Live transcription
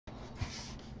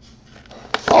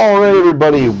Alright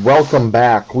everybody, welcome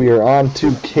back. We are on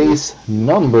to case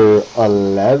number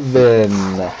 11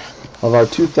 of our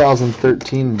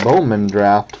 2013 Bowman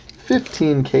Draft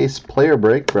 15 case player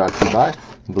break, brought to you by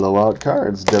Blowout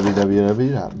Cards,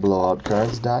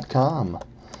 www.blowoutcards.com.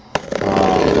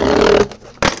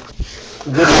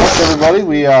 Good luck everybody.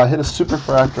 We hit a super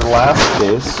fractor last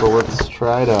case, so let's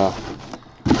try to,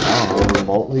 I don't know,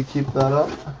 remotely keep that up.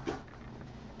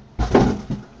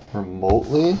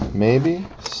 Remotely, maybe,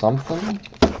 something,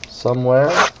 somewhere.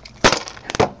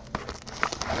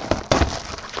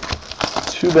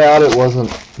 Too bad it wasn't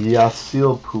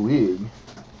Yasiel Puig.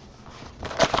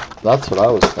 That's what I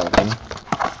was thinking.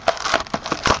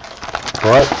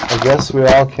 But I guess we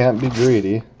all can't be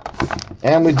greedy.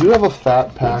 And we do have a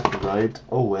fat pack right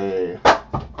away.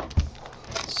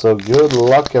 So good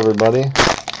luck, everybody.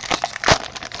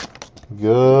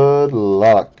 Good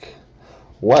luck.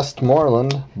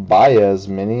 Westmoreland, Baez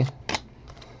mini,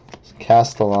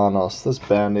 Castellanos. This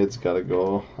Band-Aid's got to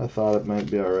go. I thought it might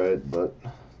be alright, but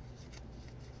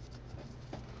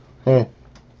hey,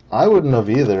 I wouldn't have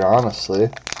either, honestly.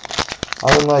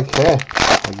 I would like, hey,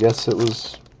 I guess it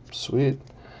was sweet.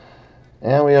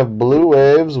 And we have Blue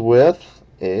Waves with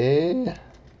a, I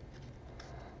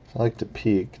like to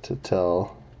peek to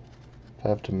tell if I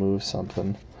have to move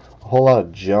something. A whole lot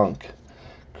of junk.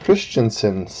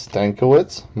 Christensen,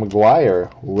 Stankiewicz,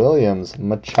 McGuire, Williams,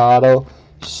 Machado,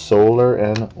 Soler,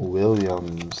 and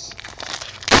Williams.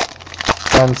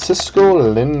 Francisco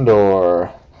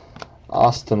Lindor,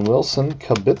 Austin Wilson,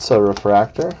 Kubica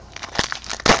refractor.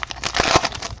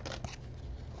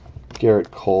 Garrett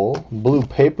Cole, Blue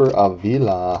Paper,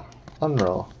 Avila,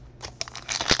 Unroll.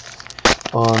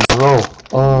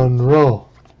 Unroll.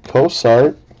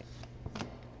 Cosart,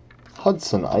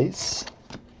 Hudson Ice,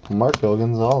 Marco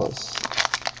Gonzalez.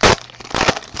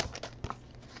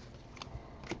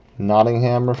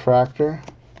 Nottingham refractor,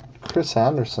 Chris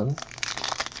Anderson.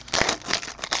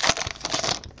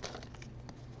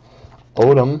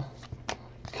 Odom,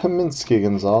 Kaminsky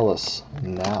Gonzalez,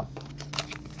 Knapp.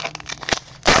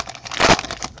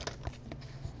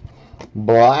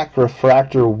 Black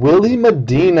refractor, Willie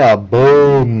Medina,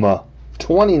 boom.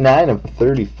 29 of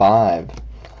 35.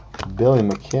 Billy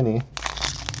McKinney.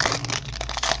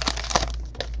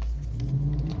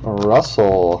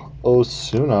 Russell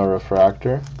Osuna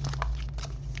refractor.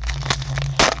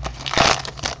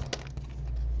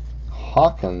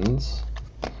 Hawkins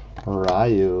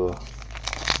Ryu.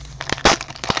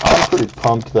 I'm pretty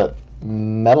pumped that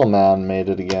Metal Man made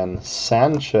it again.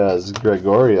 Sanchez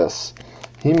Gregorius.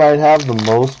 He might have the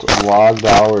most logged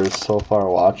hours so far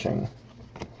watching.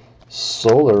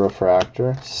 Solar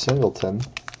refractor, Singleton.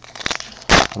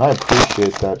 And I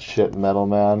appreciate that shit, Metal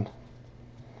Man.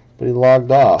 But he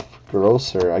logged off.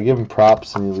 Grosser. I give him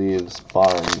props and he leaves.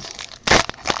 Barnes.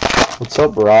 What's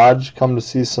up, Raj? Come to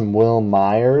see some Will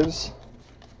Myers.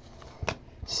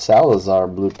 Salazar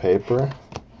blue paper.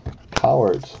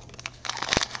 Coward.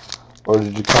 Or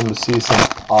did you come to see some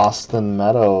Austin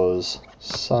Meadows?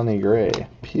 Sonny Gray.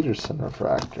 Peterson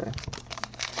refractor.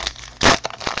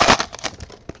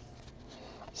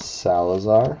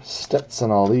 Salazar.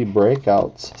 Stetson Ali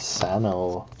breakouts.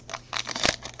 Sano.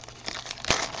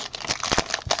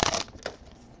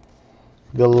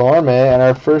 Galorme, and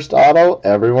our first auto,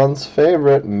 everyone's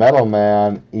favorite, Metal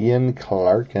Man, Ian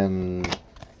Clarkin.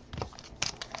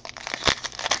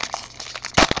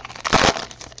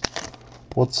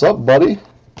 What's up, buddy?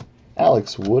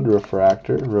 Alex Wood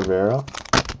refractor, Rivera.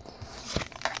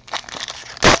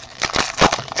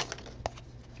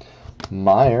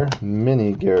 Meyer,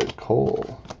 mini Garrett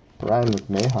Cole. Brian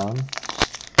McMahon.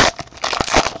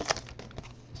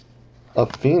 A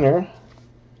Feener.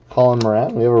 Colin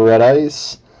Moran. We have a red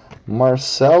ice.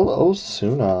 Marcel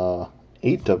Osuna.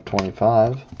 8 of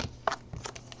 25.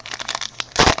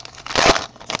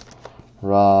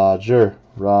 Roger.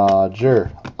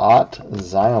 Ott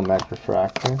Zyomec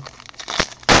refractor.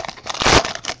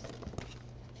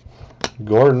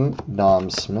 Gordon. Dom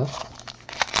Smith.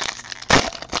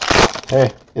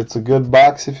 Hey, it's a good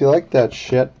box if you like that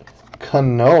shit.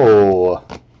 Cano.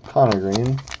 Connor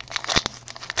Green.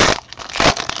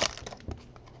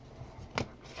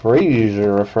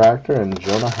 Frazier refractor and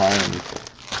Jonah Hines.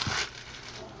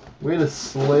 Way to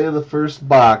slay the first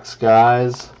box,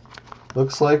 guys.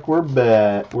 Looks like we're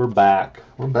back. We're back.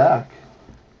 I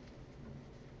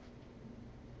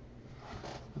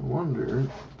wonder.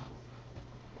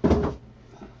 I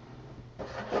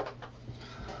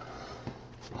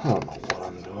don't know what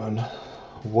I'm doing.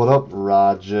 What up,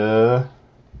 Roger?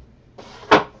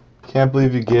 Can't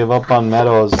believe you gave up on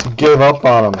Meadows. You gave up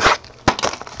on him.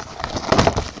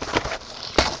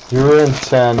 You were in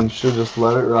 10. You should just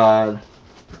let it ride.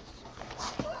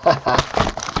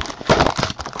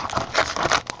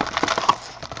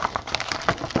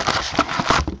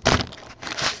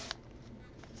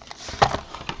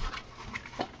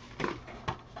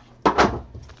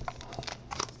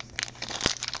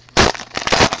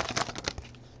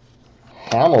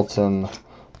 Hamilton,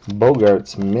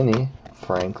 Bogarts Mini,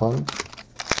 Franklin.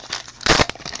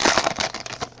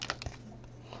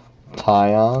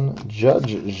 Tyon,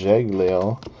 Judge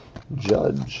Jaglio,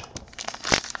 Judge.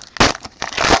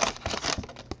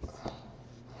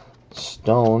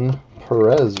 Stone,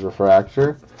 Perez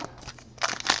Refractor.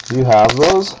 Do you have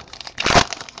those?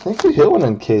 I think we hit one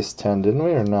in case 10, didn't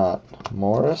we, or not?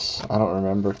 Morris? I don't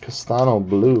remember. Castano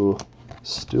Blue,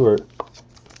 Stewart.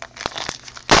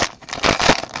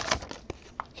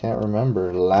 Can't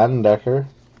remember. Landecker.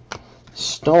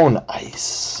 Stone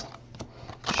Ice.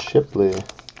 Shipley.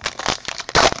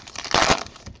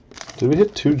 Did we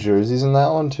hit 2 jerseys in that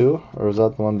one too? Or was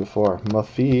that the one before?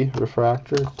 Muffy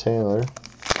Refractor. Taylor.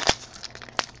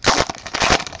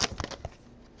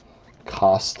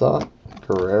 Costa.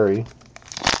 Guerreri.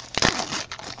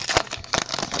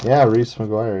 Yeah, Reese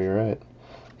McGuire, you're right.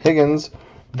 Higgins.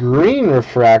 Green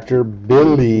Refractor.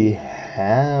 Billy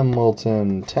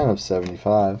Hamilton, 10 of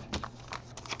 75.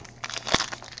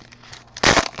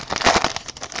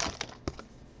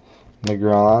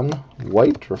 Negron,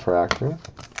 White Refractor.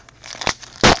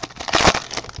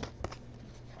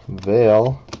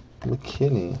 Vale,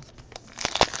 McKinney.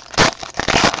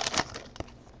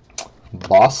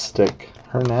 Bostic,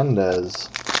 Hernandez.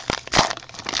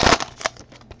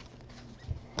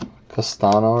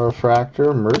 Castano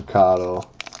Refractor, Mercado.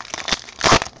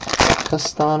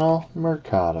 Castano,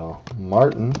 Mercado.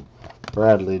 Martin,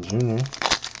 Bradley Jr.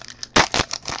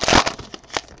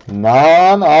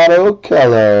 Non-auto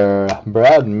color,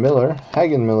 Brad Miller,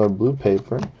 Hagen Miller blue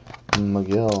paper,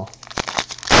 McGill.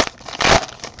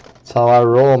 That's how I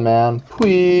roll, man.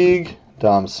 Puig,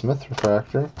 Dom Smith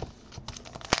Refractor.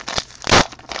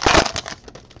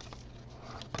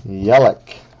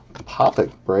 Yelich,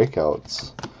 Popick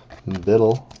Breakouts,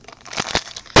 Biddle.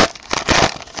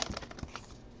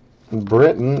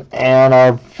 Britain, and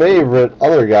our favorite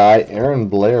other guy, Aaron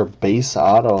Blair, base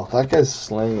auto. That guy's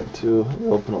slaying it too. Let me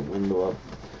open a window up.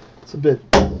 It's a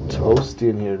bit toasty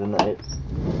in here tonight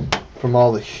from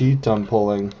all the heat I'm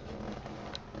pulling.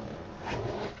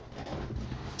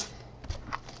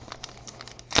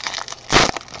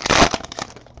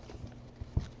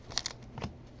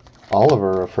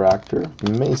 Oliver Refractor,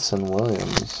 Mason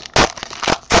Williams.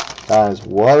 Guys,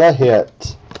 what a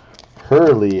hit.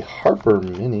 Hurley, Harper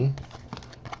Mini,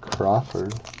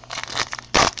 Crawford.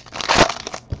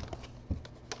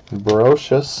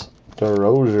 Brocious,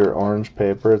 DeRozier orange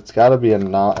paper. It's got to be a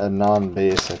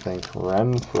non-base, I think.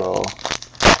 Renfro.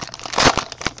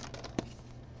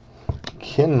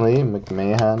 Kinley,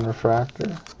 McMahon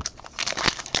Refractor.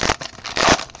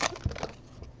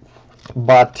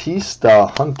 Bautista,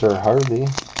 Hunter Harvey.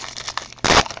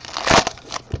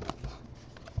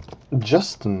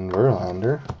 Justin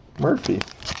Verlander, Murphy.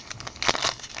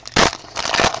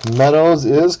 Meadows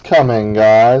is coming,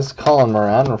 guys. Colin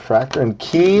Moran, Refractor, and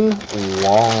Keen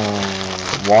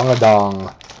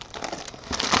Wangadong.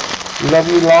 Love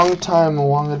you long time,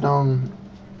 Wangadong.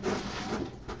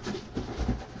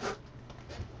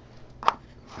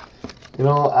 You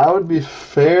know, I would be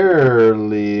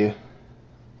fairly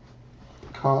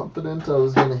confident I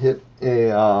was going to hit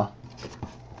a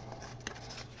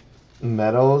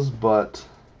Meadows, but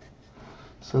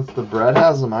since the Brett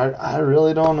has them, I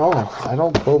really don't know. I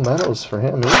don't pull Meadows for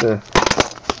him either.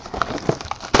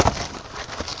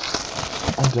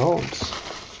 I don't.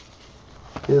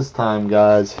 His time,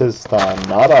 guys. His time.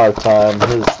 Not our time.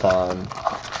 His time.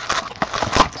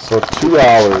 So 2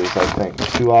 hours, I think.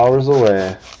 2 hours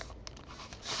away.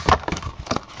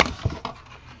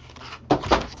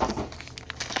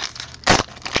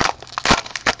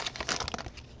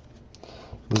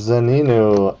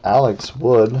 Zanino, Alex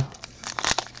Wood.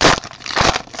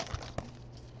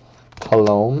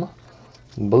 Colomb.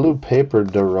 Blue paper,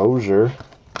 DeRozier.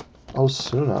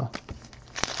 Osuna.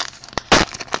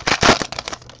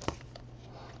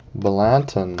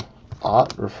 Blanton,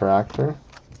 Ott Refractor.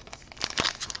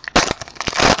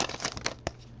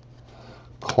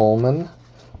 Coleman.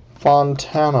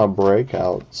 Fontana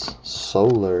Breakouts.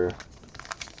 Solar.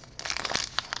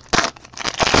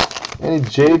 Any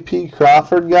J.P.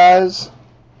 Crawford guys?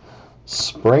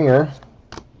 Springer.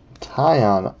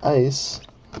 Tyon Ice.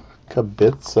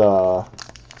 Kibitza.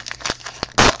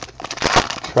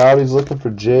 Trouty's looking for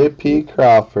J.P.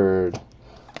 Crawford.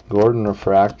 Gordon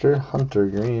Refractor. Hunter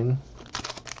Green.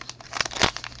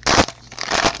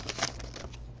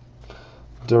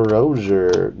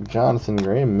 DeRozier, Jonathan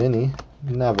Gray, Mini,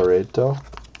 Navarreto.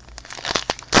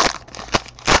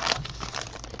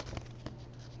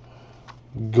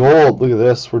 Gold, look at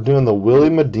this. We're doing the Willie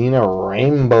Medina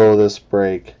Rainbow this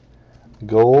break.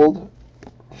 Gold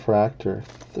Fractor,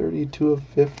 32 of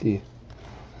 50.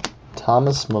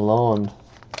 Thomas Malone.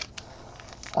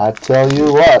 I tell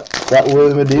you what, that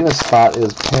Willie Medina spot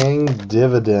is paying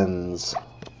dividends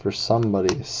for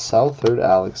somebody. Southard,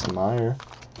 Alex Meyer.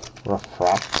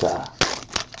 Refracta.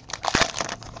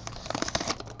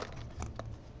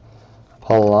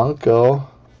 Polanco,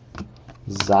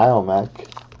 Ziomek.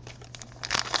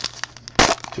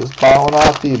 Just buying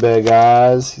off eBay,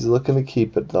 guys. He's looking to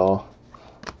keep it, though.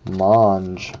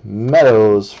 Monge,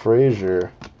 Meadows,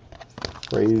 Frazier.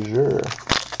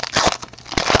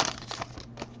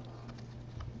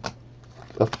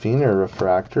 Affiner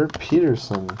Refractor,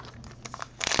 Peterson.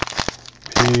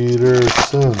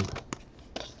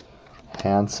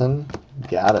 Hansen,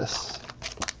 Gaddis.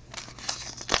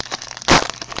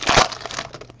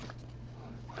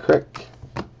 Crick,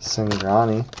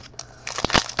 Singrani.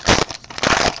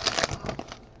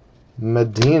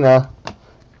 Medina,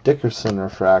 Dickerson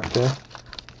Refractor.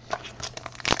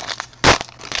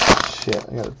 Shit,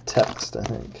 I got a text, I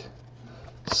think.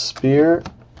 Spear,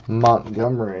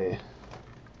 Montgomery.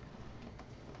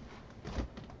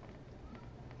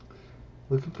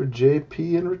 Looking for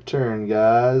JP in return,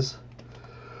 guys.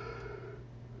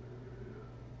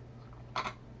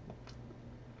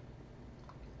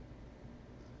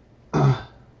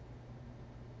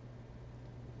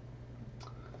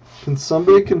 Can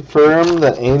somebody confirm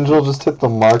that Angel just hit the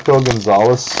Marco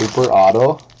Gonzalez Super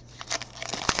Auto?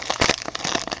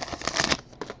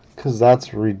 Because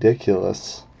that's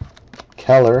ridiculous.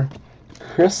 Keller.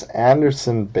 Chris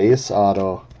Anderson Base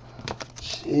Auto.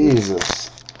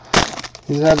 Jesus.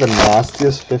 He's had the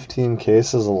nastiest 15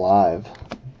 cases alive.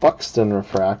 Buxton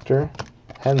Refractor.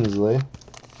 Hensley.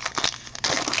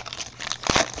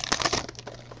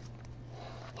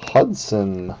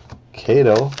 Hudson.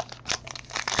 Cato.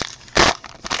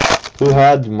 Who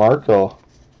had Marco?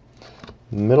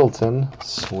 Middleton,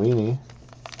 Sweeney.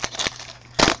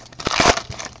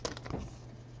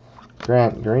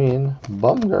 Grant Green,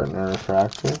 Bumgarner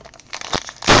Refractor.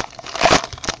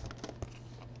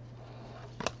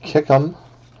 Kickham,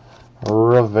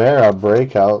 Rivera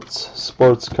Breakouts,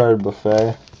 Sports Card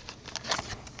Buffet.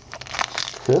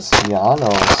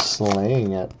 Cristiano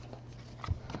slaying it.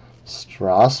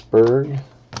 Strasburg,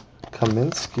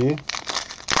 Kaminsky.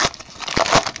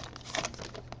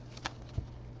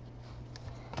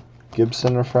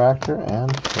 Gibson Refractor, and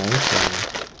Franklin.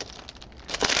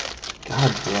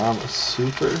 God damn, a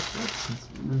super.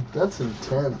 That's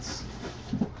intense.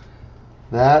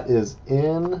 That is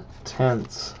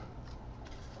intense.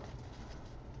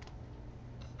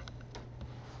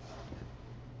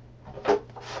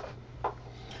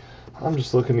 I'm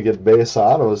just looking to get base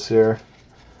autos here.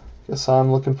 Guess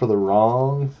I'm looking for the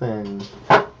wrong thing.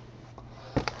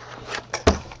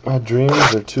 My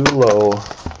dreams are too low.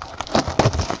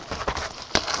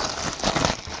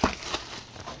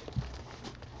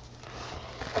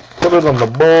 Put it on the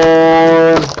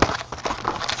board.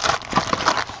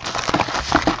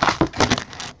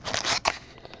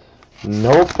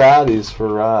 No fatties for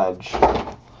Raj.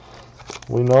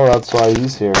 We know that's why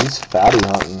he's here. He's fatty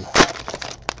hunting.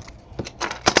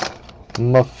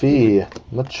 Maffei,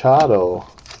 Machado.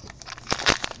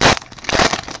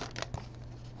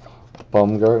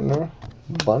 Bumgarner,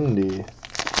 Bundy.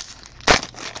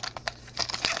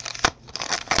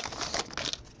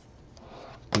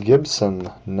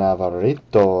 Gibson,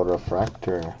 Navarreto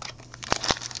Refractor.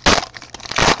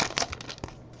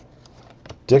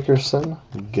 Dickerson,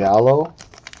 Gallo.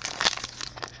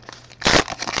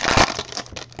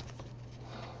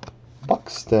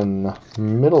 Buxton,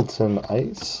 Middleton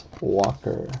Ice,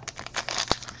 Walker.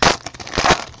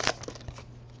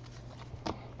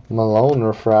 Malone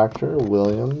Refractor,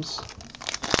 Williams.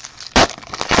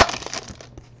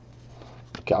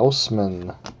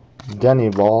 Gaussman, Denny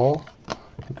Ball,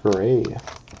 Gray.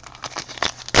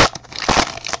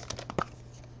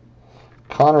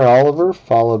 Connor Oliver,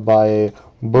 followed by a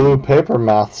blue paper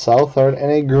math Southard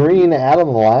and a green Adam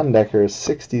Landecker,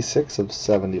 66 of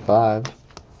 75.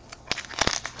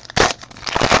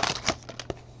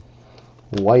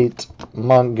 White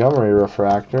Montgomery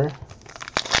Refractor.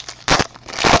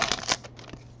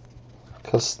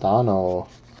 Castano.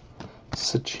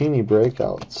 Cicchini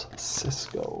Breakouts,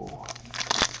 Cisco.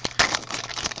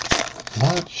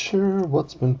 Not sure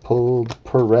what's been pulled.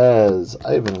 Perez,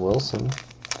 Ivan Wilson.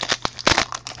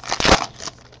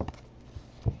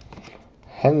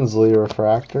 Hensley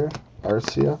Refractor,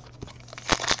 Arcia.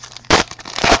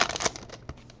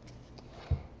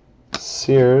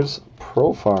 Sears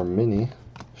Profar Mini,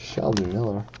 Shelby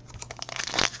Miller.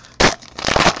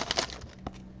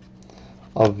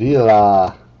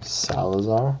 Avila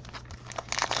Salazar.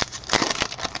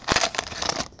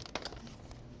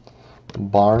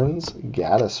 Barnes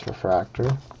Gaddis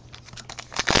Refractor.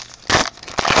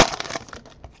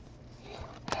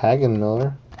 Hagen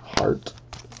Miller Hart.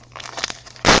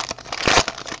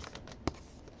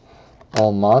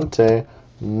 Almonte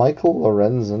Michael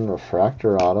Lorenzen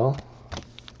Refractor Auto.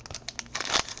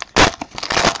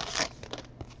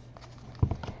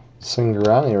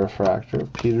 Singarani Refractor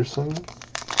Peterson.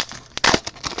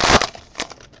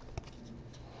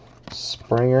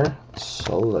 Springer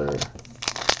Solar.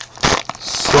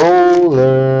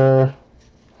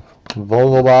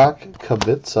 Vogelbach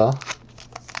Kavitsa.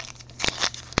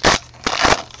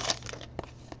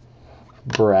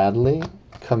 Bradley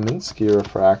Kaminsky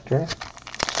Refractor.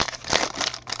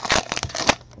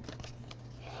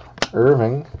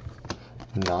 Irving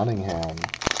Nottingham.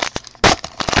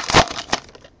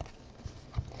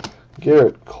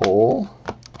 Garrett Cole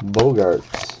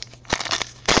Bogarts.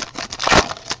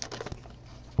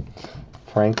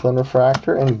 Franklin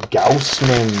Refractor and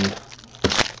Gaussman.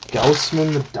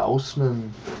 Gaussman with Dousman.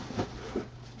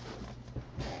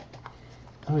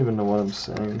 I don't even know what I'm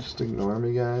saying. Just ignore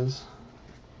me, guys.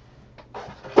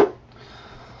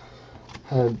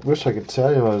 I wish I could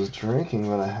tell you I was drinking,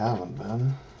 but I haven't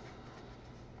been.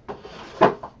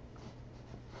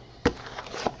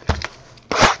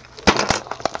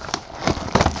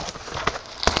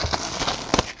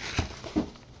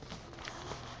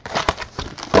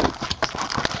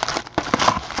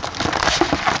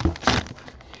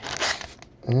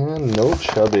 And no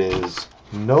chubbies.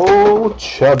 No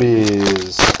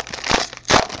chubbies.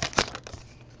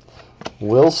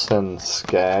 Wilson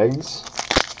Skaggs.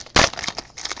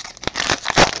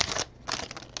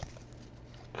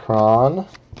 Cron.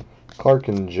 Clark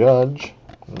and Judge.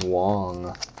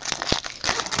 Wong.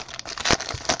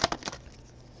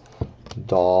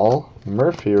 Dahl.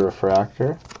 Murphy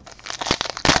Refractor.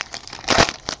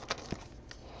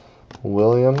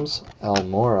 Williams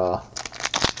Almora.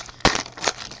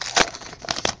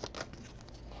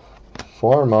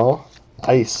 Formo,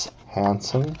 Ice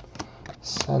Hansen,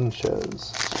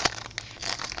 Sanchez.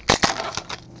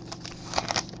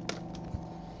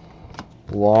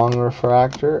 Long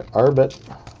Refractor, Arbit.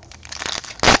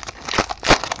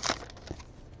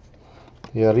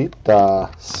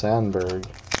 Yarita Sandberg.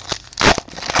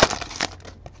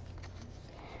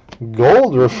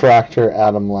 Gold Refractor,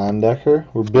 Adam Landecker.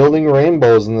 We're building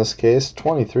rainbows in this case.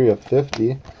 23 of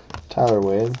 50, Tyler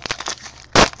Wade.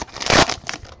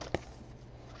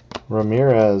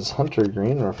 Ramirez Hunter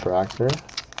Green Refractor.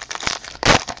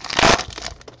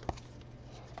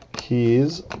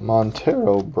 Keys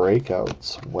Montero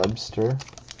Breakouts Webster.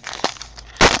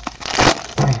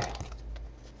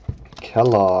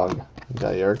 Kellogg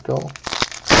Gallardo.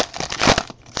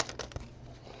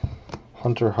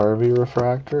 Hunter Harvey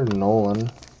Refractor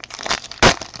Nolan.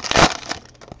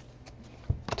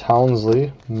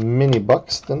 Townsley Mini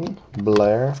Buxton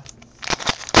Blair.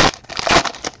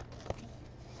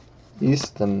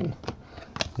 Easton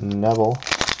Neville.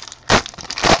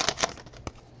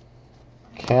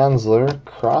 Kanzler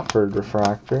Crawford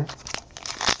Refractor.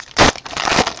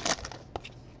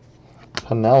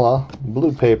 Panella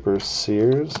Blue Paper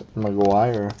Sears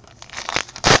McGuire.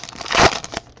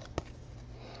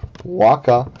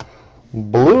 Waka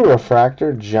Blue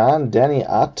Refractor John Denny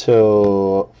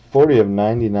Otto 40 of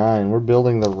 99. We're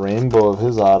building the rainbow of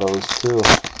his autos too.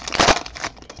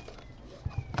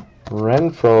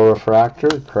 Renfro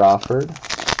Refractor Crawford.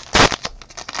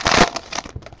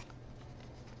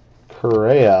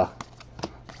 Correa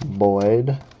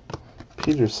Boyd.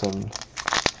 Peterson.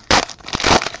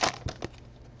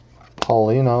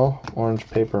 Paulino Orange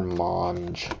Paper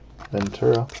Monge.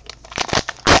 Ventura.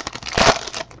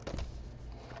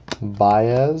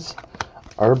 Baez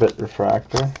Arbit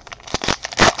Refractor.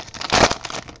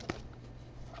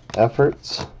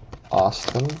 Efforts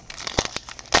Austin.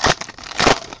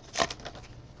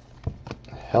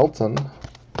 Helton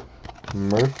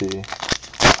Murphy.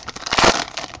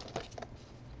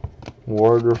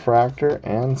 Ward Refractor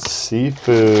and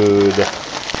Seafood.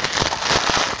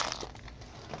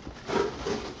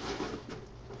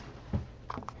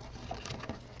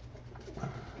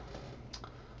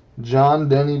 John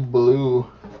Denny Blue.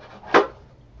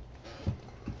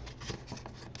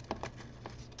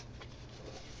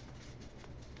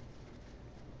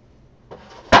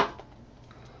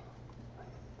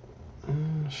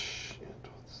 Shit,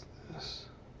 what's this?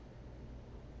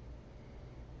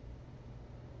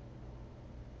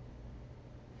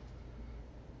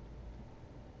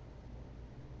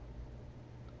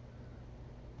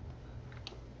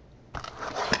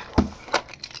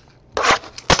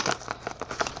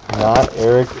 Not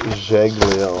Eric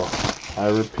Jaglio. I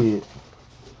repeat,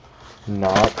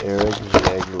 not Eric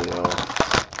Jaglio.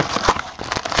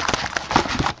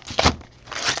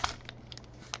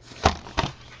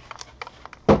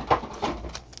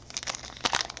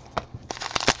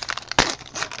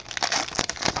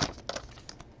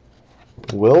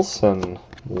 Wilson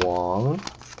Wong.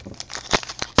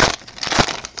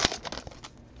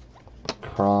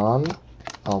 Kron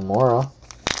Almora.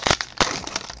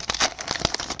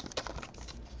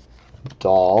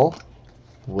 Dahl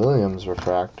Williams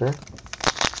refractor.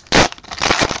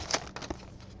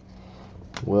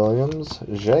 Williams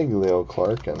Jaglio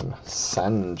Clarkin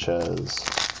Sanchez.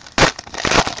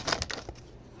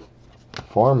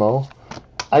 Formo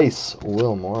Ice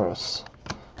Will Morris.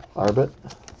 Arbit.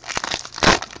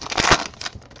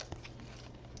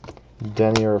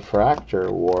 Denny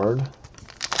refractor Ward.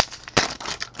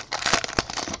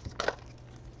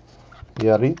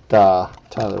 Yarita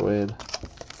Tyler Wade.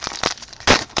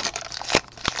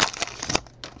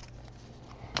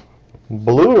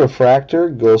 Blue refractor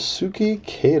Gosuke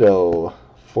Kato,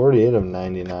 48 of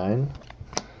 99.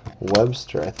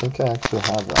 Webster, I think I actually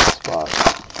have that spot.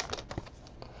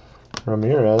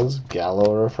 Ramirez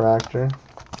Gallo refractor.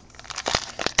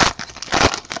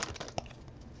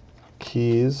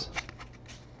 Keys.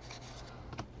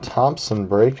 Thompson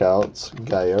breakouts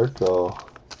Gallardo.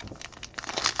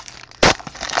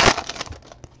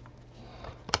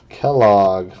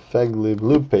 Kellogg Fegley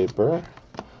blue paper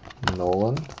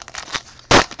Nolan.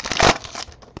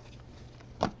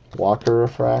 Walker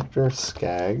refractor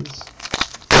Skaggs.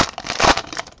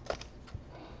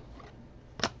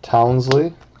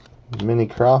 Townsley Minnie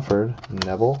Crawford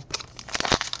Neville.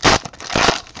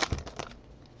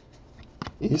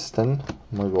 Easton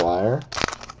McGuire.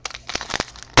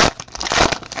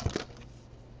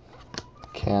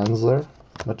 Kanzler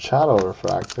Machado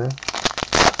refractor.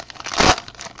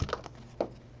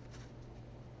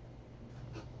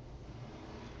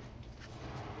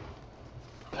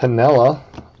 Pinella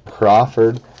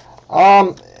Crawford.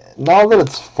 Now that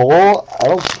it's full, I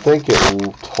don't think it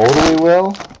totally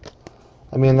will.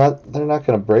 I mean, they're not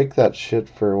going to break that shit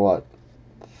for what,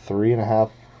 3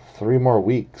 more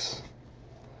weeks.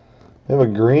 They have a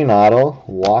green auto,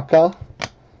 Waka.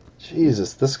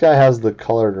 Jesus, this guy has the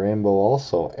colored rainbow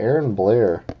also. Aaron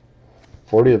Blair,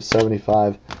 40 of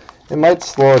 75. It might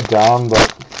slow it down,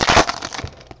 but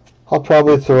I'll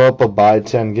probably throw up a buy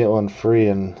 10, get one free,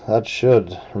 and that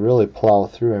should really plow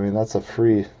through. I mean, that's a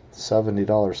free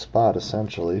 $70 spot,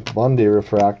 essentially. Bundy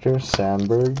refractor,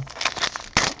 Sandberg.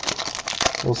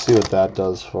 We'll see what that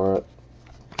does for it.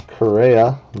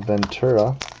 Correa,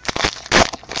 Ventura.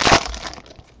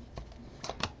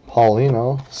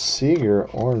 Paulino, Seager,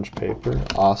 orange paper,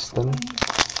 Austin.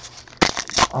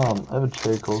 I have a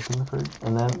cherry coke in the fridge.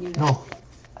 And then, no,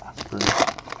 after.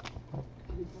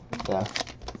 Yeah.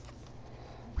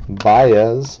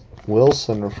 Baez,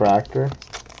 Wilson refractor.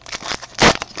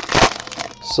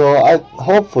 So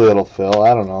hopefully it'll fill.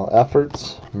 I don't know.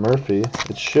 Efforts, Murphy.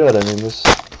 It should. I mean, it's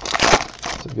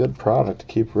a good product to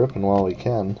keep ripping while we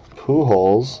can.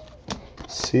 Pujols,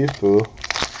 Sifu.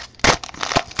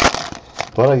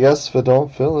 But I guess if it don't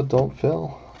fill, it don't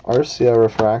fill. Arcia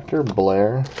refractor,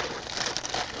 Blair.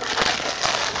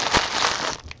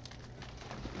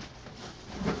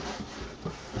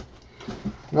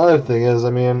 Another thing is, I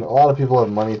mean, a lot of people have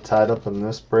money tied up in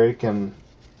this break and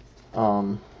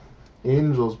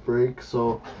Angels break,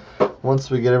 so once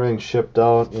we get everything shipped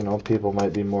out, you know, people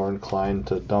might be more inclined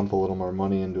to dump a little more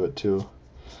money into it too.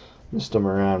 Mr.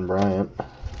 Moran Bryant.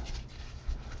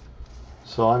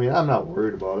 So, I mean, I'm not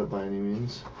worried about it by any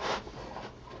means.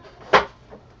 I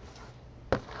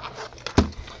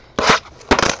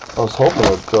was hoping it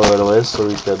would fill right away so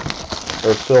we could,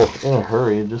 or fill in a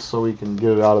hurry, just so we can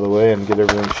get it out of the way and get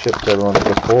everything shipped to everyone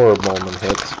before Bowman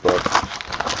hits, but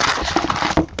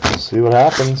we'll see what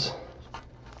happens.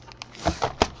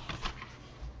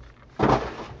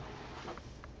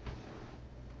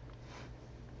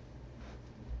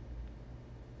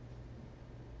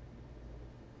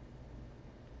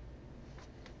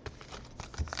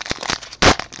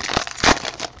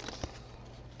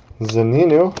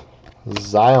 Zaninu,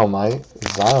 Ziomek,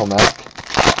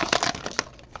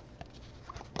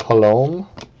 Colombe,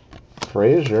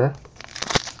 Frazier,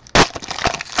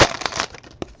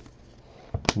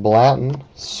 Blanton,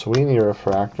 Sweeney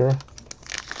refractor,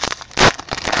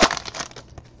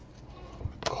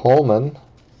 Coleman,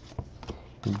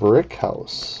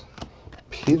 Brickhouse,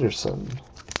 Peterson,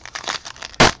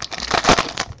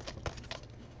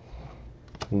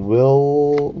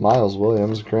 Miles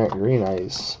Williams, Grant Green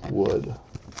Ice, Wood.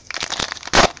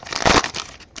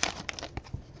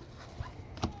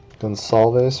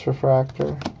 Gonsalves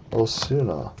refractor.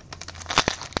 Osuna.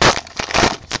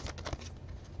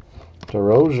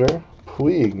 DeRozier.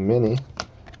 Puig mini.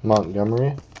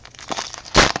 Montgomery.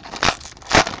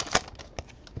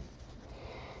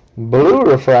 Blue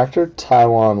refractor.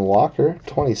 Taiwan Walker.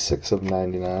 26 of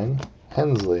 99.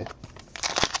 Hensley.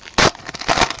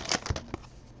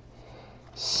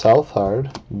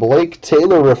 Southard. Blake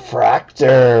Taylor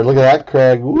refractor. Look at that,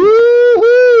 Craig.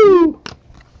 Woohoo!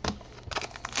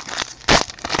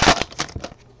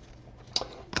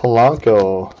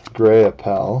 Polanco. Gray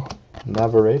Appel.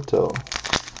 Navarreto.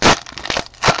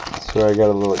 That's where I got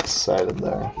a little excited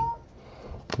there.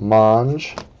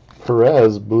 Monge.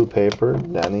 Perez. Blue paper.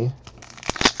 Denny.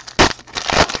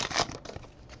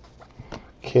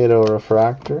 Cato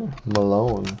refractor.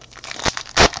 Malone.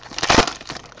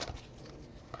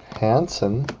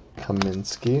 Hansen,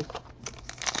 Kaminsky.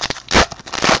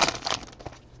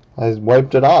 I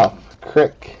wiped it off.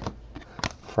 Crick.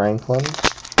 Franklin.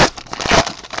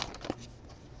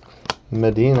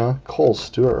 Medina, Cole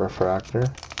Stewart refractor.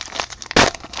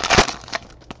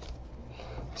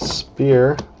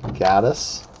 Spear,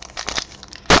 Gaddis.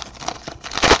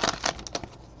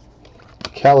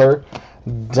 Keller,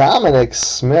 Dominic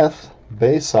Smith,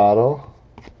 base auto.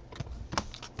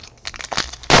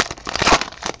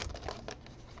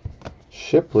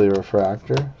 Shipley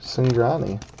refractor,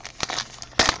 Singrani.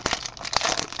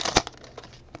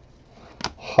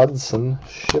 Hudson,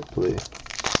 Shipley.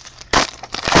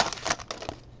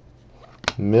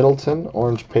 Middleton,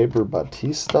 orange paper,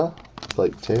 Batista,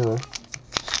 Blake Taylor.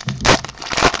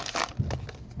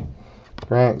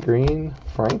 Grant Green,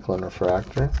 Franklin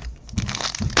refractor.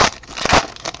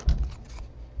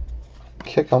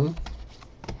 Kickham,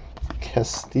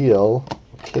 Castile,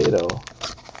 Cato.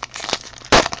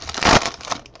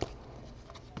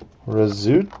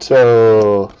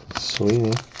 Rizzuto,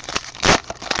 Sweeney.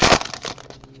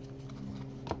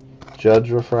 Judge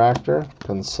refractor,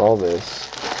 Gonsalves.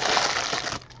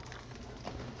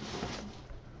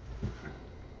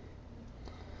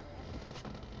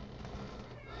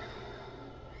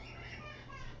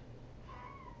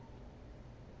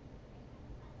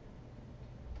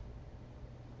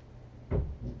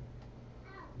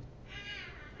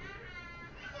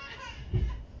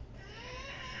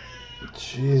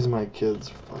 Jeez, my kid's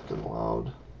fucking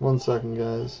loud. 1 second,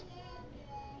 guys.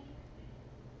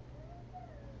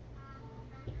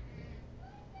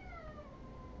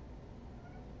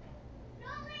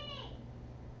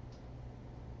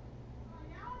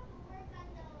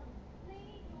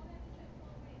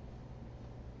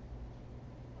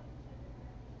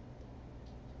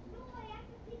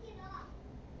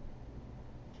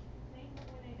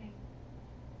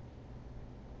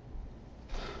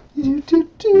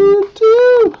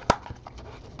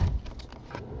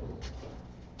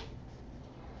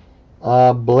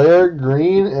 Blair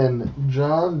Green and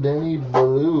John Denny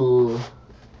Blue.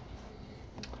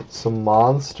 Some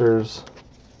monsters.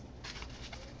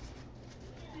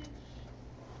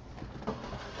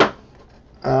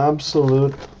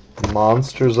 Absolute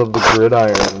monsters of the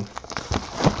gridiron.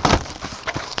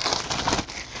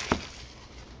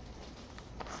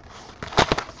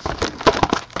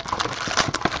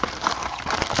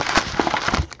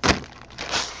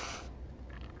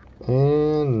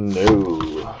 And no.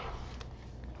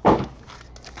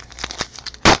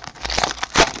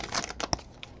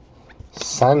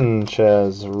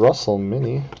 Sanchez, Russell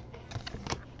Mini,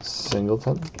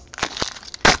 Singleton,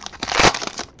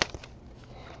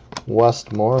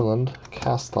 Westmoreland,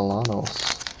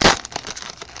 Castellanos,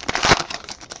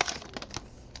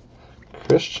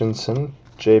 Christensen,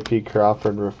 J.P.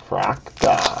 Crawford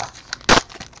Refracta.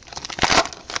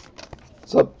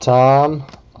 What's up, Tom?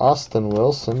 Austin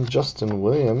Wilson, Justin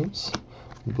Williams,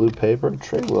 blue paper,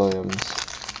 Trey Williams.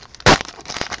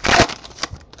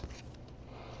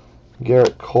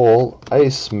 Garrett Cole,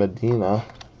 Ice Medina,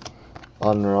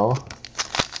 Unreal.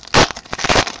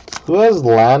 Who has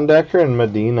Landecker and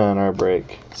Medina in our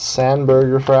break?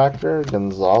 Sandberg refractor,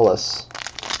 Gonzalez.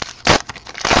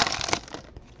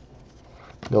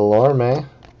 Delorme,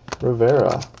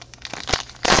 Rivera.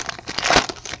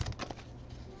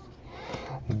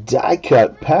 Die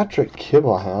cut, Patrick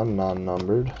Kiblehan,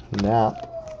 non-numbered. Knapp.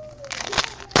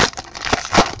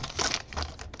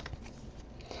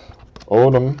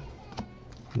 Odom.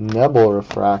 Nebel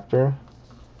refractor.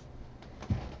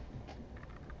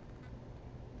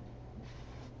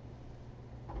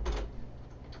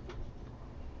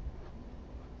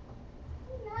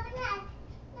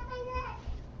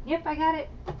 Yep, I got it.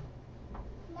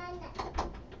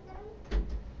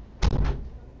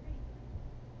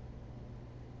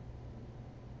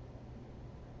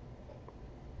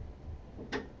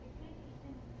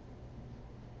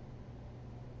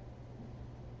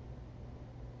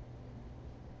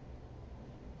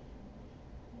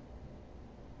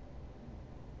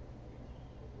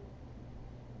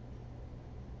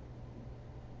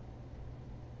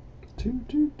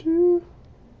 2.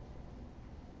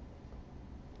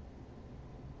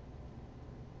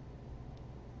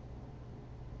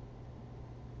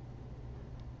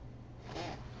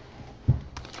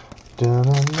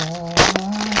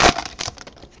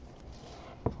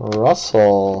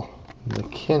 Russell,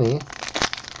 McKinney,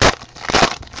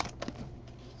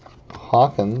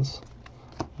 Hawkins,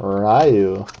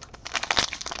 Ryu,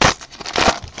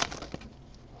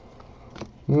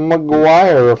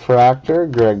 McGuire refractor,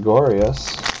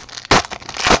 Gregorius,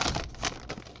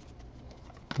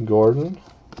 Gordon,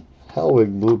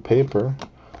 Hellwig blue paper,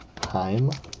 Heim,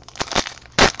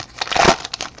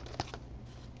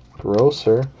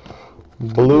 Grosser,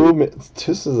 blue.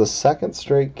 This is a second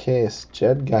straight case.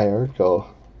 Jed Gyurko,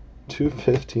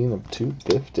 215 of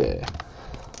 250.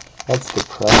 That's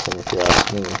depressing if you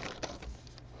ask me.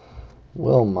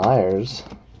 Will Myers,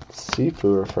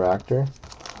 Sifu refractor.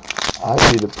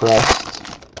 I'd be depressed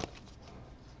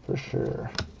for sure.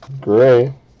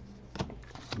 Gray,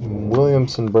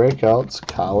 Williamson breakouts,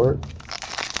 Cowart.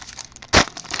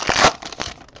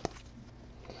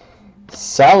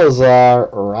 Salazar,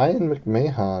 Ryan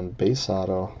McMahon, base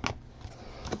auto.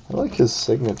 I like his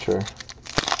signature.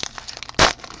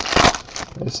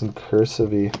 Nice and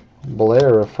cursive-y.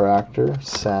 Blair refractor,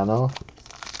 Sano.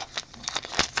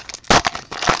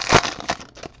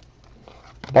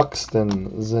 Buxton,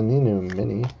 Zaninu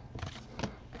mini,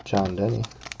 John Denny.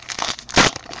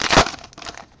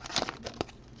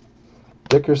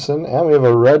 Dickerson, and we have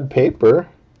a red paper.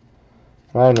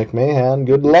 Ryan McMahon.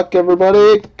 Good luck,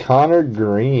 everybody. Connor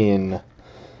Green.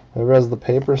 Whoever has the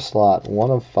paper slot,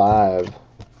 1 of 5.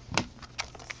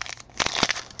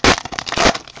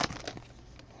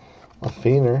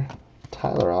 Lafener,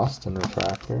 Tyler Austin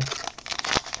refractor.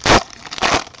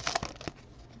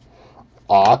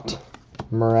 Ott,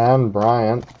 Moran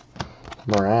Bryant,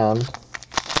 Moran.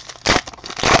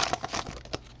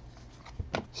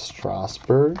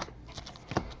 Strasburg,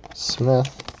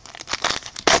 Smith.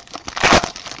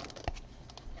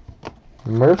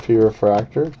 Murphy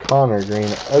refractor, Connor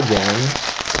Green again.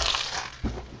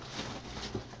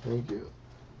 Thank you.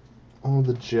 Oh,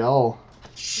 the gel.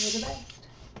 You're the best.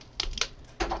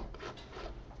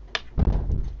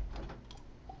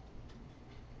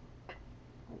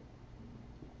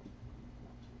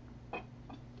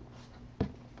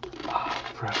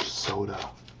 Fresh soda.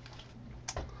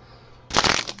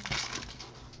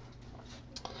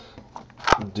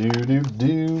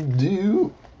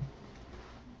 Do.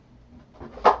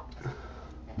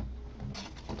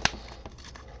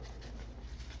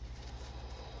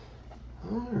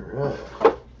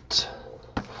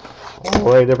 All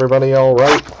right, everybody, all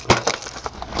right.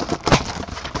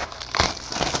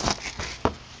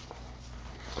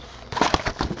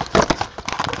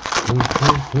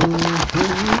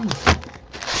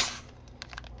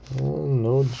 Oh,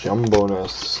 no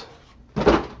jumbo-ness.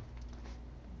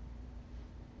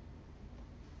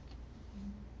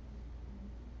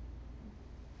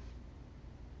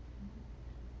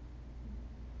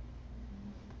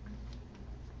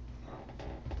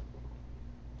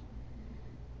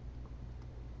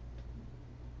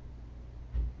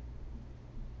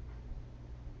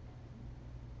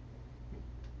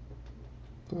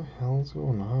 What the hell's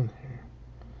going on here?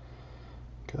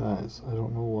 Guys, I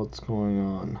don't know what's going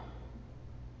on.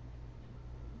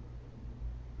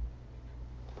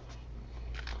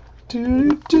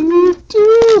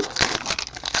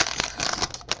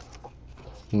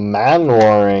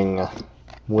 Man-Waring.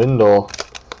 Wendell.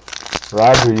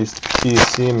 Roger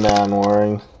PC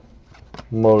Man-Waring.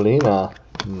 Molina.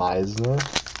 Meisner.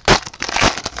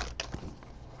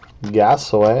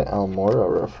 Gasaway. Almora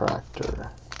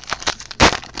refractor.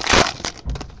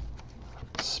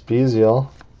 Spezial.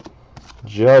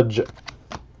 Judge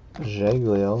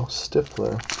Jaglio,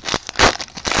 Stifler,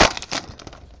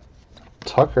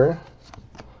 Tucker,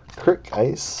 Crick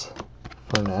Ice,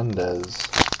 Fernandez,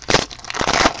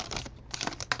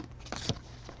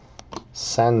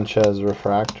 Sanchez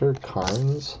refractor,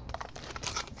 Carnes,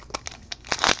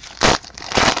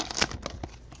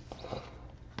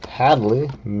 Hadley,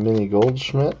 Mini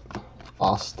Goldschmidt,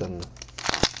 Austin.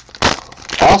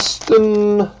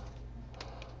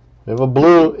 We have a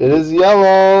blue. It is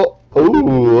yellow.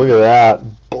 Ooh, look at that.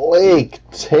 Blake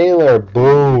Taylor.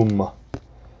 Boom.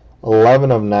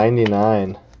 11 of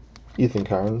 99. Ethan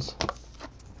Carnes.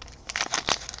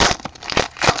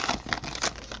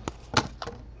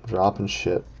 Dropping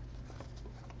shit.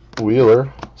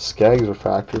 Wheeler. Skaggs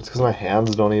refractor. It's because my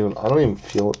hands don't even... I don't even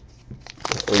feel it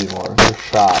anymore. They're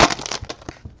shot.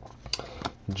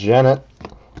 Janet.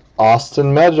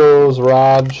 Austin Meadows.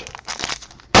 Raj.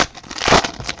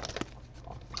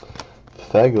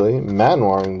 Fegley,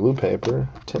 Man-Warring blue paper,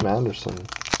 Tim Anderson.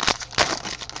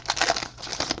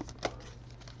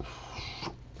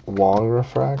 Wong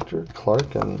refractor,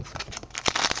 Clarkin.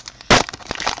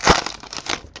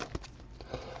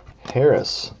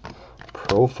 Harris,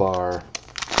 Profar.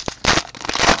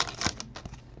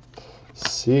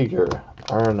 Seager,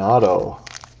 Arenado.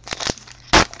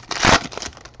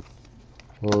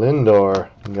 Lindor,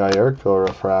 Gallardo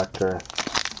refractor.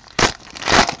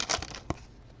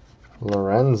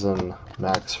 Lorenzen,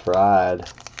 Max Fried.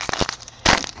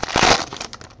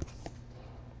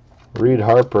 Reed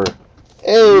Harper.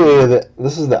 Hey,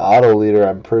 this is the auto leader,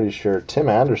 I'm pretty sure. Tim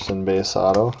Anderson base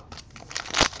auto.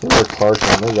 Him or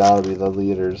Clarkin, they gotta be the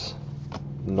leaders.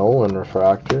 Nolan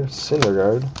refractor.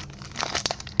 Syndergaard.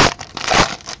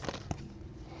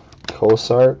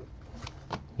 Cosart.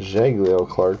 Jaglio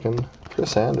Clarkin.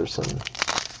 Chris Anderson.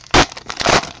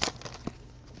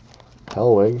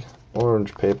 Hellwig.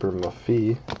 Orange paper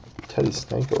Maffei. Teddy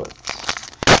Stankiewicz.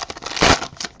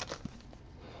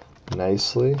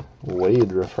 Nicely.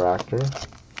 Wade refractor.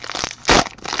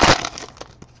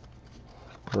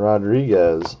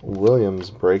 Rodriguez. Williams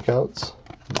breakouts.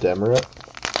 Demerit.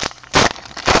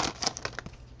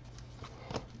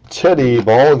 Teddy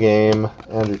ball game.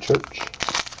 Andrew Church.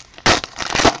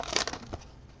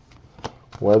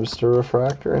 Webster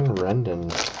refractor and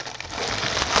Rendon.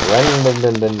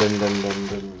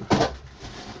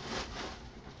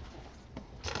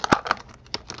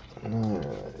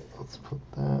 Alright, let's put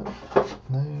that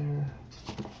there.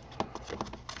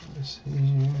 Let's see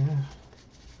here.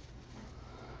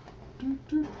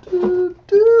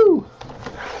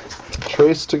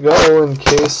 Trace to go in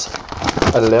case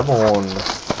 11.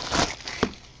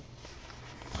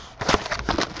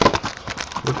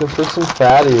 Looking for some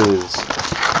fatties.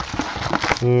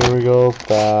 Here we go,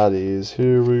 fatties.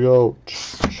 Here we go.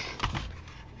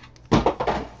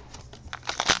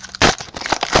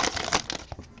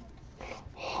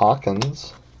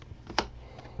 Hawkins.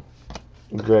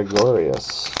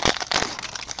 Gregorius.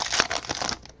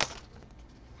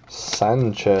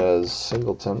 Sanchez.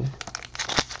 Singleton.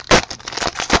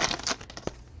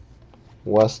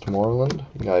 Westmoreland.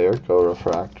 Gallardo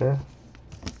refractor.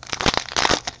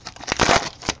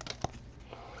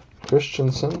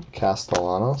 Christensen,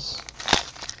 Castellanos.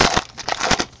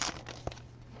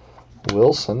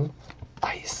 Wilson,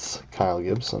 Ice, Kyle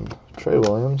Gibson. Trey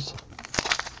Williams.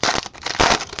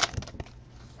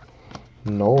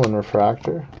 Nolan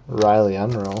refractor, Riley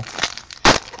Unruh.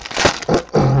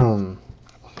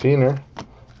 Feener,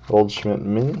 Goldschmidt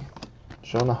mini,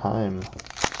 Jonah Heim.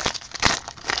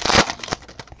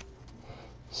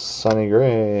 Sonny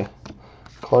Gray,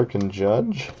 Clark and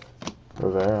Judge,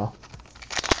 Rivera.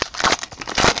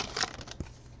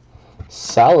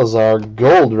 Salazar,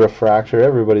 gold refractor,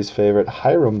 everybody's favorite,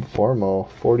 Hiram Formo,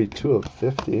 42 of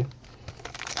 50.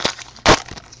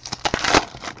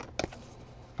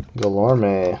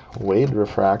 Galorme, Wade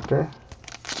refractor.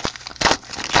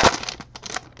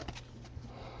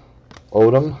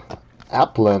 Odom,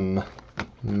 Applin,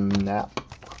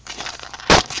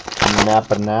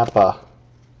 Napa.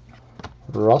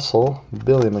 Russell,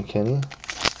 Billy McKinney.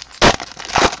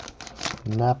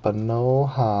 Napa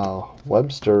know-how.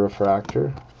 Webster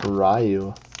refractor.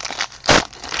 Ryu.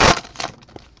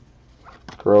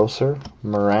 Grosser.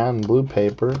 Moran blue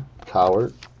paper.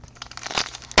 Cowart.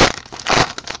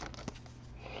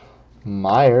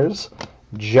 Myers.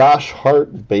 Josh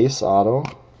Hart base auto.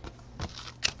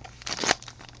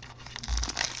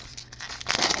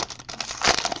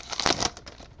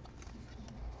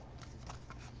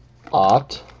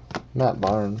 Ott. Matt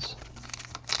Barnes.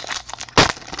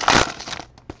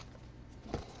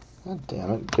 God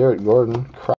damn it. Garrett Gordon.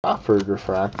 Crawford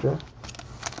refractor.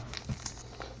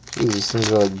 Jesus,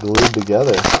 things are like glued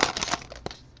together.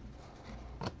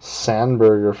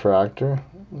 Sandberg refractor.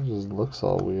 It just looks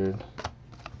all weird.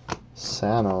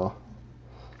 Sano.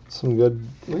 Some good.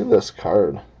 Look at this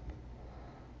card. I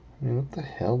mean, what the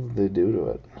hell did they do to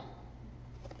it?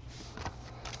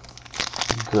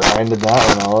 Grinded that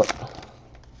one out.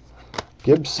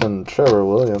 Gibson, Trevor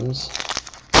Williams.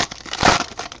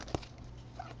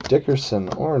 Dickerson,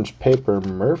 orange paper,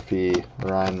 Murphy,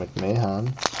 Ryan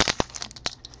McMahon.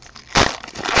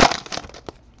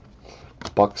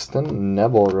 Buxton,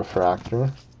 Neville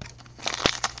refractor.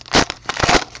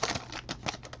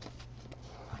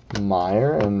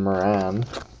 Meyer and Moran.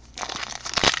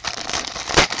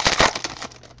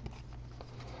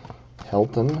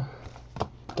 Hilton,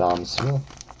 Dom Smith.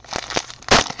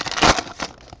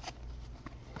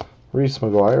 Reese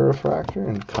McGuire refractor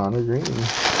and Connor Green.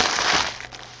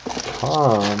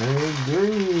 Connor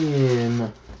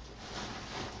Green.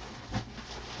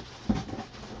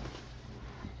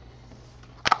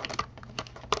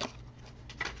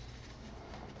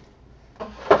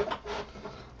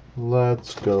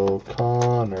 Let's go,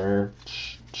 Connor.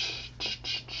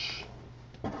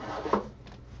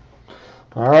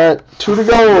 All right, 2 to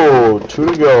go. 2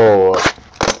 to go.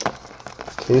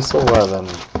 Case 11.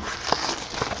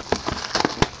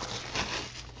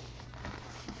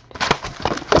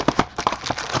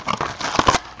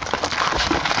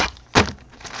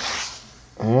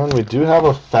 And we do have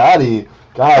a fatty.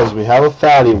 Guys, we have a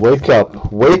fatty. Wake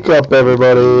up. Wake up,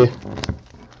 everybody.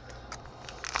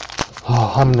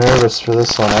 Oh, I'm nervous for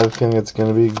this one. I think it's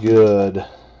going to be good.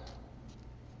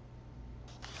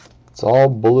 It's all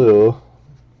blue.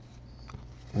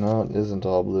 No, it isn't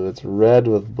all blue. It's red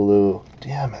with blue.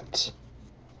 Damn it.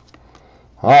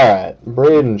 Alright.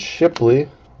 Braden Shipley.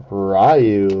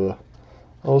 Ryu.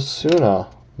 Osuna.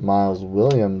 Miles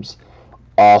Williams.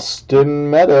 Austin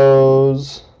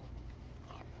Meadows.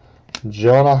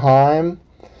 Jonah Heim.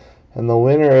 And the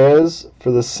winner is,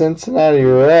 for the Cincinnati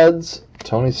Reds,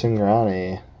 Tony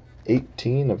Cingrani.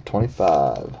 18 of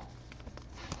 25.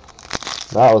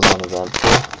 That was uneventful.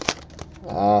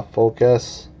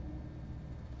 Focus.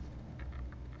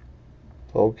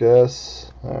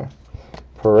 Focus. There.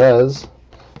 Perez.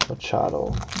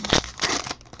 Machado.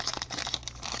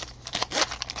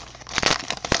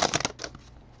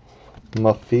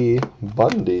 Muffy.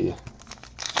 Bundy.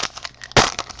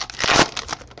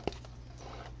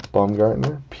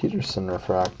 Baumgartner. Peterson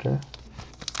refractor.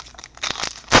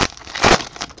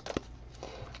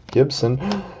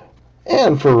 Gibson.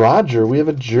 And for Roger, we have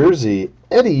a jersey.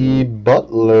 Eddie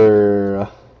Butler.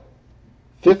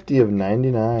 50 of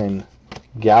 99.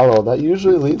 Gallo. That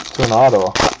usually leads to an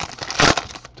auto.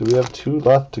 Do we have 2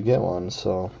 left to get one?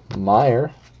 So,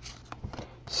 Meyer.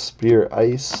 Spear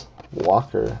Ice.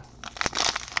 Walker.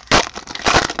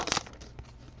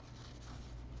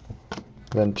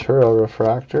 Ventura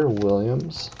refractor.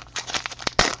 Williams.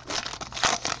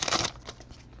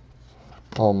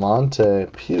 Almonte.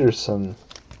 Peterson.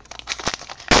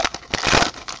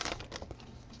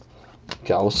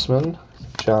 Gaussman.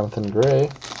 Jonathan Gray.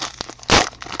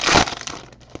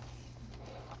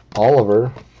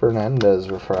 Oliver Fernandez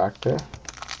refractor.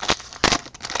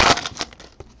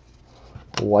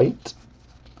 White.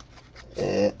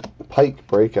 Pike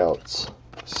breakouts.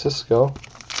 Cisco.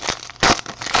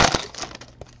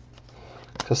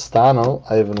 Castano.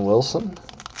 Ivan Wilson.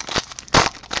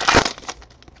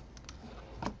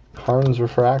 Carnes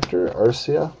refractor.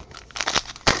 Arcia.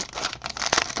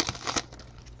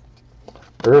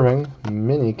 Irving.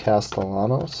 Mini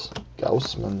Castellanos.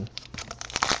 Gaussman.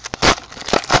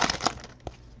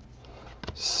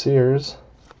 Sears.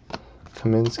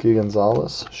 Kaminsky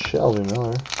Gonzalez. Shelby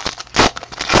Miller.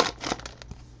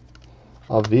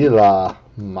 Avila.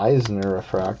 Meisner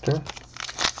refractor.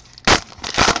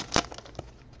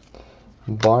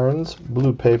 Barnes.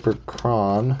 Blue paper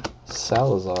Cron.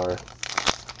 Salazar.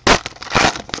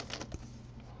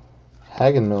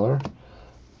 Hagenmiller.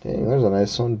 Dang, there's a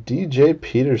nice one. DJ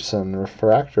Peterson,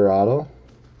 refractor auto.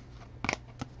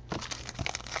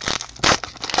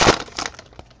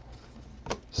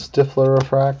 Stifler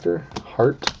refractor.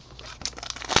 Hart.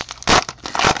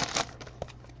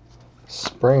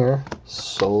 Springer.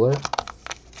 Solar.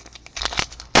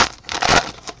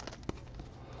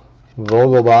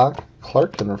 Vogelbach.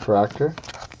 Clarkin refractor.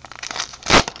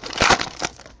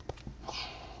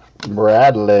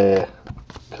 Bradley.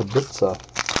 Kubica.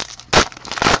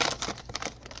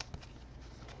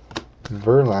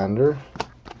 Verlander.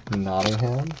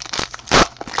 Nottingham.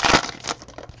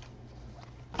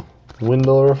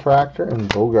 Windle refractor and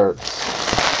Bogarts.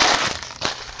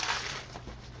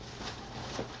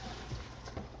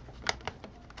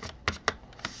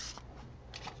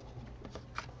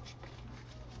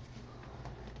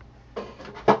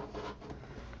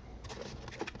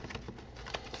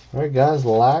 Alright guys,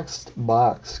 last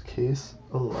box, case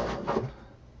 11.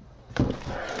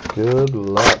 Good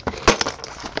luck.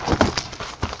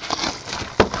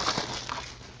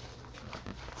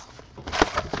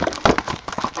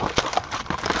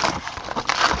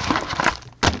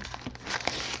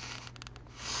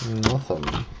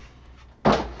 Nothing.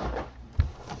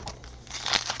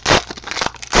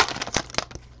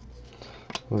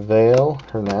 Vale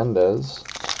Hernandez.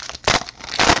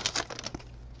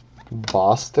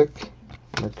 Bostic,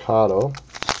 Mercado.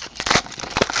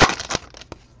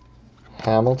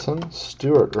 Hamilton,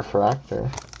 Stewart refractor.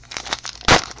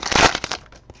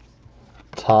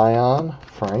 Tyon,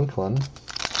 Franklin.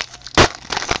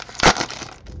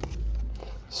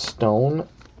 Stone,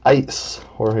 Ice,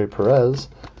 Jorge Perez,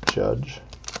 Judge.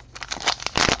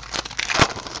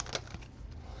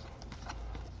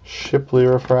 Shipley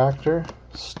refractor,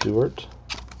 Stewart.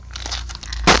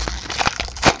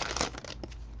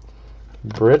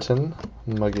 Britton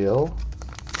McGill.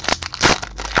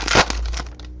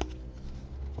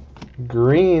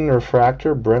 Green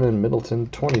refractor, Brennan Middleton,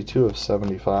 22 of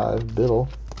 75. Biddle.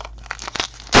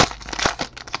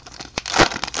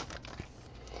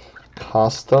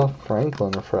 Costa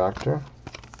Franklin refractor.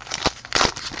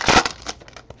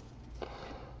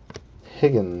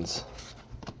 Higgins.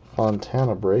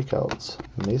 Fontana breakouts.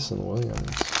 Mason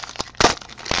Williams.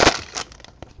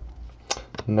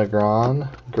 Negron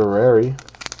Guerreri.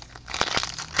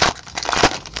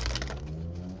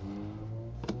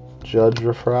 Judge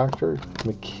refractor.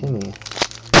 McKinney.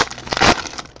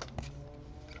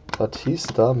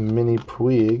 Batista Mini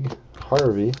Puig.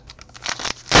 Harvey.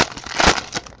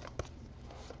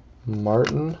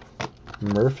 Martin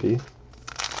Murphy.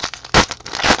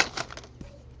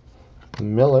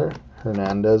 Miller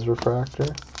Hernandez refractor.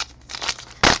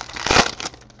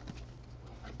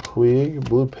 Puig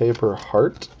blue paper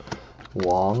Hart.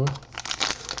 Wong.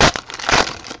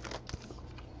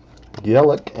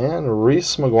 Yelich and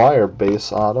Reese McGuire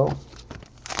base auto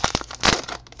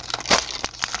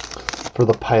for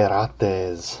the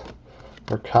Pirates.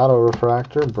 Mercado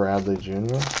refractor Bradley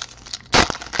Jr.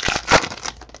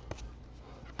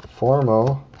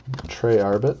 Formo Trey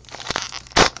Arbit.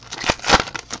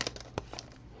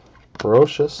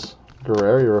 Brocious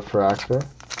Guerreri refractor.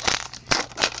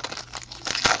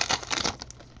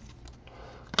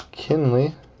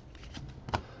 Kinley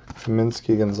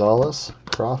Kaminsky Gonzalez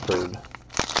Crawford.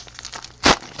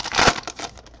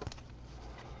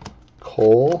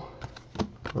 Cole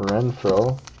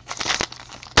Renfro.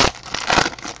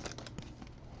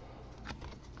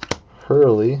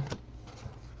 Hurley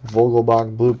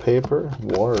Vogelbach blue paper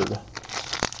Ward.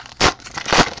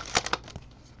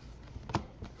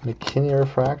 McKinney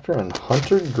refractor and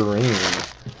Hunter Green.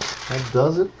 That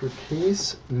does it for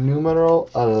case numero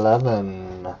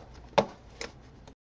 11.